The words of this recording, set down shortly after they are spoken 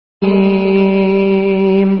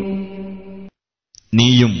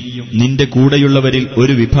നീയും നിന്റെ കൂടെയുള്ളവരിൽ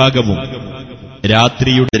ഒരു വിഭാഗവും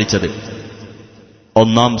രാത്രിയുടെ ധരിച്ചത്.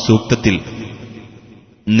 ഒന്നാം സൂക്തത്തിൽ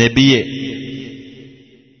നബിയെ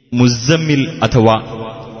മുസ്സമ്മിൽ അഥവാ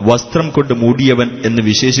വസ്ത്രം കൊണ്ട് മൂടിയവൻ എന്ന്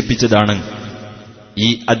വിശേഷിപ്പിച്ചതാണ് ഈ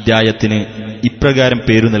അദ്ധ്യായത്തിന് ഇപ്രകാരം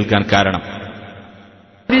പേരു നൽകാൻ കാരണം.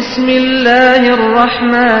 ബിസ്മില്ലാഹിർ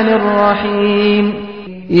റഹ്മാനിർ റഹീം.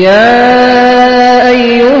 യാ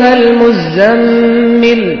അയ്യുഹൽ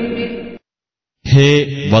മുസ്സമ്മിൽ, ഹേ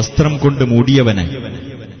വസ്ത്രം കൊണ്ട് മൂടിയവനെ,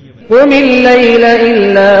 ഖുമിൽ ലൈല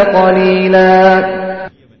ഇല്ലാ ഖലീലാ,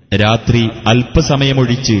 രാത്രി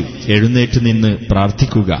അല്പസമയമൊഴിച്ച് എഴുന്നേറ്റ് നിന്ന്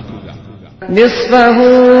പ്രാർത്ഥിക്കുക. നിസ്ഫഹു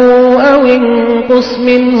ഔ ഇൻഖുസ്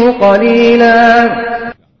മിൻഹു ഖലീലാ,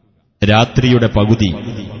 രാത്രിയുടെ പകുതി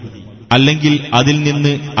അല്ലെങ്കിൽ അതിൽ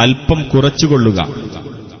നിന്ന് അല്പം കുറച്ചുകൊള്ളുക.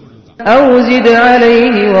 ഔ സിദ്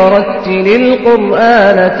അലൈഹി വറത്തിലിൽ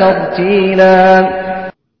ഖുർആന തർതീലാ,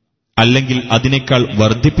 അല്ലെങ്കിൽ അതിനേക്കാൾ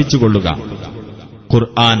വർദ്ധിപ്പിച്ചുകൊള്ളുക.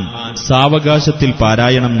 ഖുർആൻ സാവകാശത്തിൽ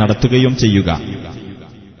പാരായണം നടത്തുകയും ചെയ്യുക.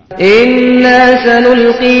 ഇന്നാ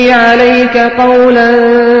സനുൽഖി അലൈക ഖൗലൻ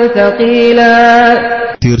തഖീലാ,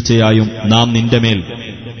 തീർച്ചയായും നാം നിന്റെ മേൽ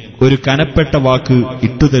ഒരു കനപ്പെട്ട വാക്ക്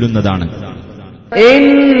ഇട്ടുതരുന്നതാണ്.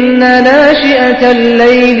 ഇന്ന നാശിഅതൽ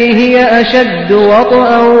ലൈലി ഹിയ അശദ്ദു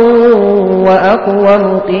വത്അൻ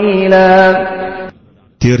വഅഖ്വമു ഖീലാ,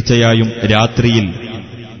 തീർച്ചയായും രാത്രിയിൽ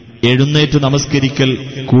എഴുന്നേറ്റു നമസ്കരിക്കൽ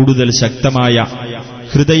കൂടുതൽ ശക്തമായ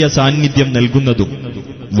ഹൃദയ സാന്നിധ്യം നൽകുന്നതും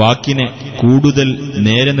വാക്കിനെ കൂടുതൽ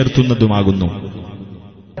നേരെ നിർത്തുന്നതുമാകുന്നു.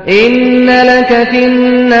 ഇന്ന ലക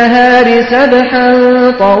ഫിന്നഹാരി സബ്ഹൻ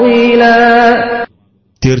തവീലാ,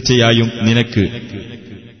 തീർച്ചയായും നിനക്ക്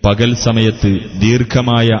പകൽ സമയത്ത്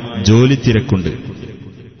ദീർഘമായ ജോലി തിരക്കുണ്ട്.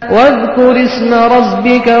 വദ്കുർ ഇസ്മ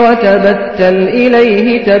റബ്ബിക വതബത്തൽ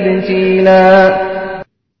ഇലൈഹി തബ്തീലാ,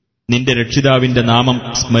 നിന്റെ രക്ഷിതാവിന്റെ നാമം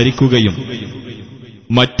സ്മരിക്കുകയും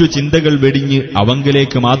മറ്റു ചിന്തകൾ വെടിഞ്ഞ്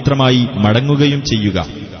അവങ്കലേക്ക് മാത്രമായി മടങ്ങുകയും ചെയ്യുക.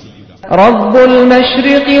 റബ്ബുൽ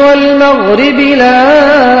മശ്രിഖി വൽ മഗ്രിബി ലാ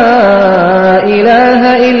ഇലാഹ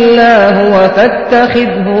ഇല്ലാ ഹുവ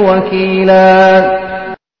ഫത്തഖിദ്ഹു വകീലാ,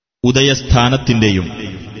 ഉദയസ്ഥാനത്തിന്റെയും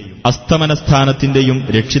അസ്തമനസ്ഥാനത്തിന്റെയും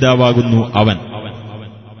രക്ഷിതാവാകുന്നു അവൻ.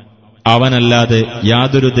 അവനല്ലാതെ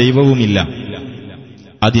യാതൊരു ദൈവവുമില്ല.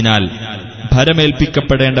 അതിനാൽ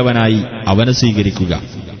ഭരമേൽപ്പിക്കപ്പെടേണ്ടവനായി അവനെ സ്വീകരിക്കുക.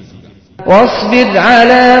 വസ്ബിർ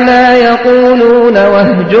അലാ മാ യഖൂലൂന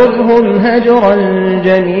വഹ്ജുർഹും ഹജ്റൻ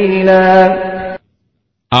ജമീലാ,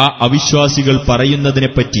 ആ അവിശ്വാസികൾ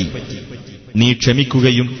പറയുന്നതിനെപ്പറ്റി നീ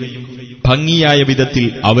ക്ഷമിക്കുകയും ഭംഗിയായ വിധത്തിൽ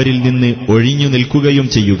അവരിൽ നിന്ന് ഒഴിഞ്ഞു നിൽക്കുകയും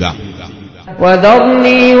ചെയ്യുക.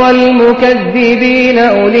 വദർനി വൽ മുകദ്ദിബീന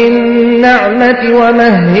ഉലിൻ നഅമതി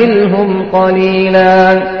വമഹ്ഹിൽഹും ഖലീലാ,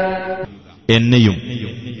 എന്നെയും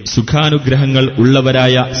സുഖാനുഗ്രഹങ്ങൾ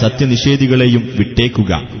ഉള്ളവരായ സത്യനിഷേധികളെയും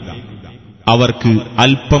വിട്ടേക്കുക. അവർക്ക്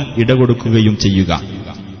അല്പം ഇടകൊടുക്കുകയും ചെയ്യുക.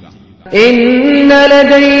 ഇന്ന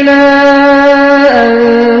ലദൈനാ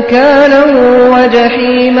അൻകാലൻ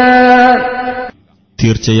വജഹീമാ,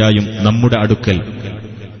 തീർച്ചയായും നമ്മുടെ അടുക്കൽ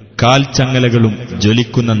കാൽച്ചങ്ങലകളും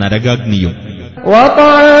ജ്വലിക്കുന്ന നരകാഗ്നിയും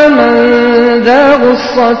വതഅമൻ ദാ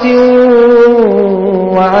ഗുസ്സത്തിൻ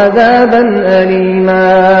വഅദാബൻ അലീമാ,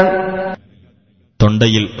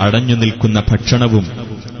 തൊണ്ടയിൽ അടഞ്ഞു നിൽക്കുന്ന ഭക്ഷണവും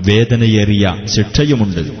വേദനയേറിയ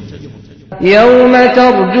ശിക്ഷയുമുണ്ട്. യൗമ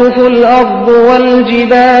തർജുഫുൽ അർദു വൽ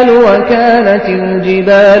ജിബാലു വകാനത്തിൽ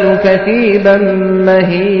ജിബാലു കസീബൻ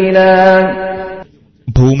മഹീലാ,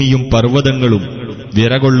 ഭൂമിയും പർവ്വതങ്ങളും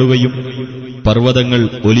വിറകൊള്ളുകയും പർവ്വതങ്ങൾ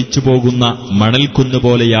ഒലിച്ചുപോകുന്ന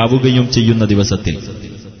മണൽക്കുന്നുപോലെയാവുകയും ചെയ്യുന്ന ദിവസത്തിൽ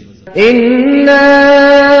ഇന്നാ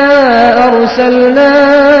അർസൽനാ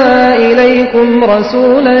ഇലൈക്കും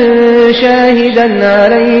റസൂലൻ ഷാഹിദൻ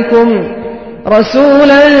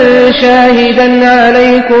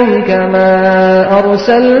അലൈക്കും കമാ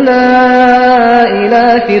അർസൽനാ ഇലാ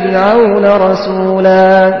ഫിർഔന റസൂലാ,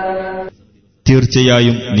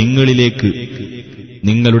 തീർച്ചയായും നിങ്ങളിലേക്ക്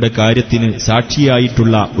നിങ്ങളുടെ കാര്യത്തിന്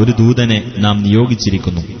സാക്ഷിയായിട്ടുള്ള ഒരു ദൂതനെ നാം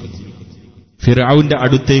നിയോഗിച്ചിരിക്കുന്നു. ഫിർഔന്റെ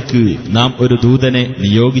അടുത്തേക്ക് നാം ഒരു ദൂതനെ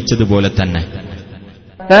നിയോഗിച്ചതുപോലെ തന്നെ.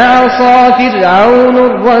 ഫഅസാ ഫിർഔനു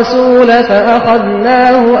റസൂല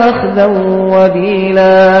ഫഅഖദ്നാഹു അഖ്ദൻ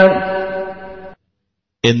വബീലാ,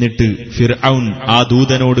 എന്നിട്ട് ഫിർഔൻ ആ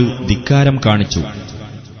ദൂതനോട് ധിക്കാരം കാണിച്ചു.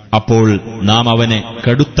 അപ്പോൾ നാം അവനെ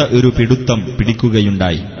കടുത്ത ഒരു പിടുത്തം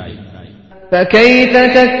പിടിക്കുകയുണ്ടായി. فكيف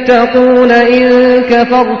تتقون إن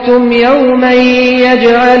كفرتم يوما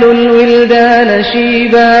يجعل الولدان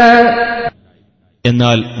شيبا,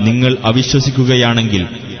 എന്നാൽ നിങ്ങൾ അവിശ്വസിക്കുകയാണെങ്കിൽ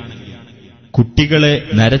കുട്ടികളെ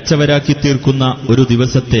നരച്ചവരാക്കി തീർക്കുന്ന ഒരു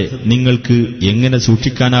ദിവസത്തെ നിങ്ങൾക്ക് എങ്ങനെ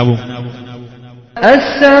സൂക്ഷിക്കാനാവും?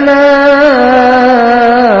 السماء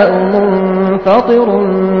منفطر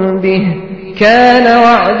به كان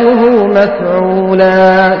وعده مفعولا.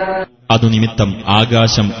 അതുനിമിത്തം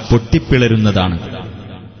ആകാശം പൊട്ടിപ്പിളരുന്നതാണ്.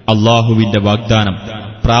 അല്ലാഹുവിന്റെ വാഗ്ദാനം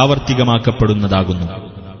പ്രാവർത്തികമാക്കപ്പെടുന്നതാകുന്നു.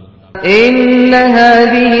 إن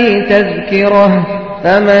هذه تذكرة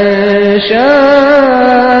فمن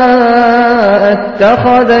شاء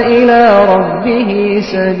اتخذ إلى ربه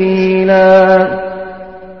سبيلا.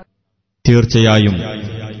 തീർച്ചയായും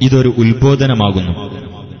ഇതൊരു ഉത്ബോധനമാകുന്നു.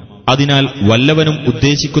 അതിനാൽ വല്ലവനും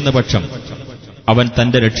ഉദ്ദേശിക്കുന്ന പക്ഷം അവൻ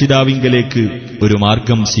തന്റെ രക്ഷിതാവിങ്കലേക്ക് ഒരു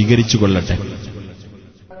മാർഗം സ്വീകരിച്ചുകൊള്ളട്ടെ.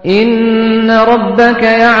 إن ربك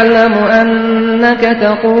يعلم أنك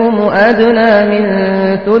تقوم أدنى من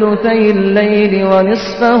ثلثي الليل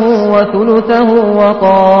ونصفه وثلثه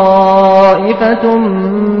وطائفة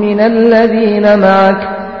من الذين معك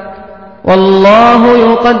والله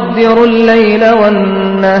يقدر الليل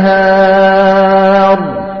والنهار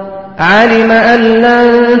علم أن لن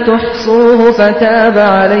تحصوه فتاب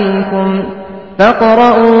عليكم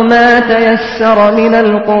فاقرؤوا ما تيسر من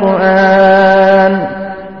القرآن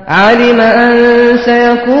علم أن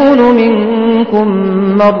سيكون منكم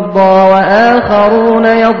مرضى وآخرون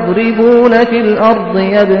يضربون في الأرض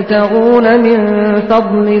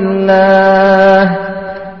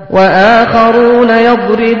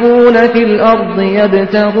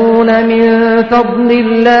يبتغون من فضل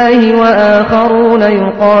الله وآخرون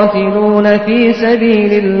يقاتلون في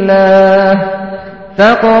سبيل الله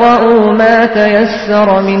فاقرؤوا ما تيسر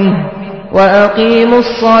منه وأقيموا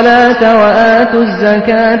الصلاة وآتوا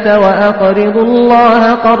الزكاة وأقرضوا الله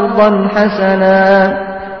قرضا حسنا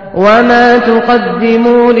وما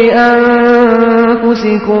تقدموا لأنفسكم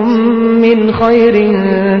من خير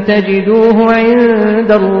تجدوه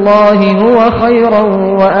عند الله هو خيرا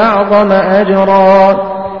وأعظم أجرا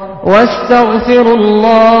واستغفروا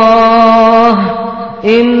الله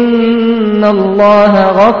إن الله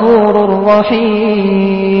غفور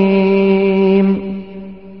رحيم.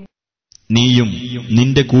 നീയും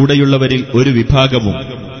നിന്റെ കൂടെയുള്ളവരിൽ ഒരു വിഭാഗവും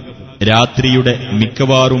രാത്രിയുടെ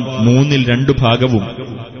മിക്കവാറും 2/3 ഭാഗവും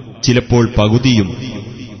ചിലപ്പോൾ പകുതിയും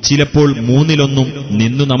ചിലപ്പോൾ 1/3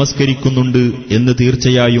 നിന്നു നമസ്കരിക്കുന്നുണ്ട് എന്ന്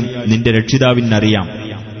തീർച്ചയായും നിന്റെ രക്ഷിതാവിനറിയാം.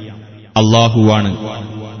 അല്ലാഹുവാണ്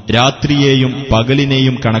രാത്രിയെയും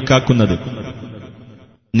പകലിനെയും കണക്കാക്കുന്നത്.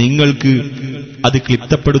 നിങ്ങൾക്ക് അത്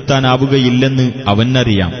ക്ലിപ്തപ്പെടുത്താനാവുകയില്ലെന്ന്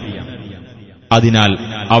അവനറിയാം. അതിനാൽ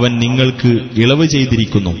അവൻ നിങ്ങൾക്ക് ഇളവ്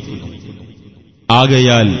ചെയ്തിരിക്കുന്നു.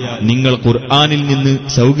 ആകയാൽ നിങ്ങൾ ഖുർആനിൽ നിന്ന്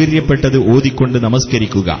സൗകര്യപ്പെട്ടത് ഓതിക്കൊണ്ട്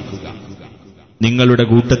നമസ്കരിക്കുക. നിങ്ങളുടെ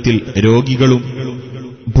കൂട്ടത്തിൽ രോഗികളും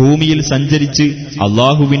ഭൂമിയിൽ സഞ്ചരിച്ച്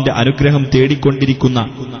അല്ലാഹുവിന്റെ അനുഗ്രഹം തേടിക്കൊണ്ടിരിക്കുന്ന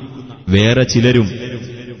വേറെ ചിലരും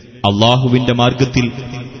അല്ലാഹുവിന്റെ മാർഗത്തിൽ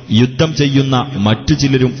യുദ്ധം ചെയ്യുന്ന മറ്റു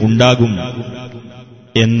ചിലരും ഉണ്ടാകും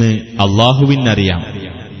എന്ന് അല്ലാഹുവിനറിയാം.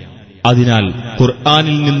 അതിനാൽ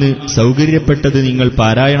ഖുർആനിൽ നിന്ന് സൗകര്യപ്പെട്ടത് നിങ്ങൾ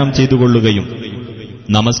പാരായണം ചെയ്തുകൊള്ളുകയും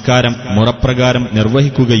നമസ്കാരം മുറപ്രകാരം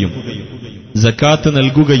നിർവഹിക്കുകയും സക്കാത്ത്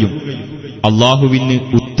നൽകുകയും അല്ലാഹുവിന്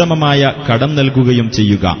ഉത്തമമായ കടം നൽകുകയും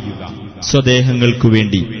ചെയ്യുക.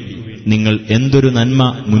 സ്വദേഹങ്ങൾക്കുവേണ്ടി നിങ്ങൾ എന്തൊരു നന്മ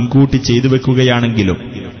മുൻകൂട്ടി ചെയ്തു വെക്കുകയാണെങ്കിലും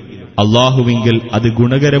അല്ലാഹുവിങ്കൽ അത്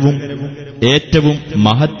ഗുണകരവും ഏറ്റവും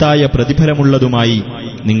മഹത്തായ പ്രതിഫലമുള്ളതുമായി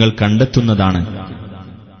നിങ്ങൾ കണ്ടെത്തുന്നതാണ്.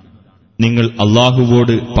 നിങ്ങൾ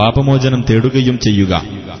അല്ലാഹുവോട് പാപമോചനം തേടുകയും ചെയ്യുക.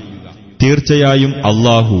 തീർച്ചയായും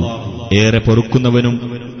അല്ലാഹു ഏറെ പൊറുക്കുന്നവനും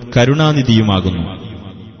കരുണാനിധിയുമാകുന്നു.